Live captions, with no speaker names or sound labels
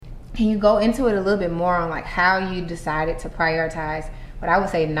Can you go into it a little bit more on like how you decided to prioritize what I would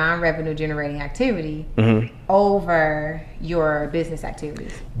say non-revenue generating activity over your business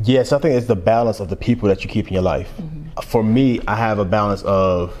activities? Yes, I think it's the balance of the people that you keep in your life. For me, I have a balance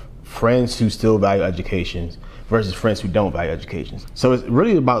of friends who still value education versus friends who don't value education. So it's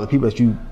really about the people that you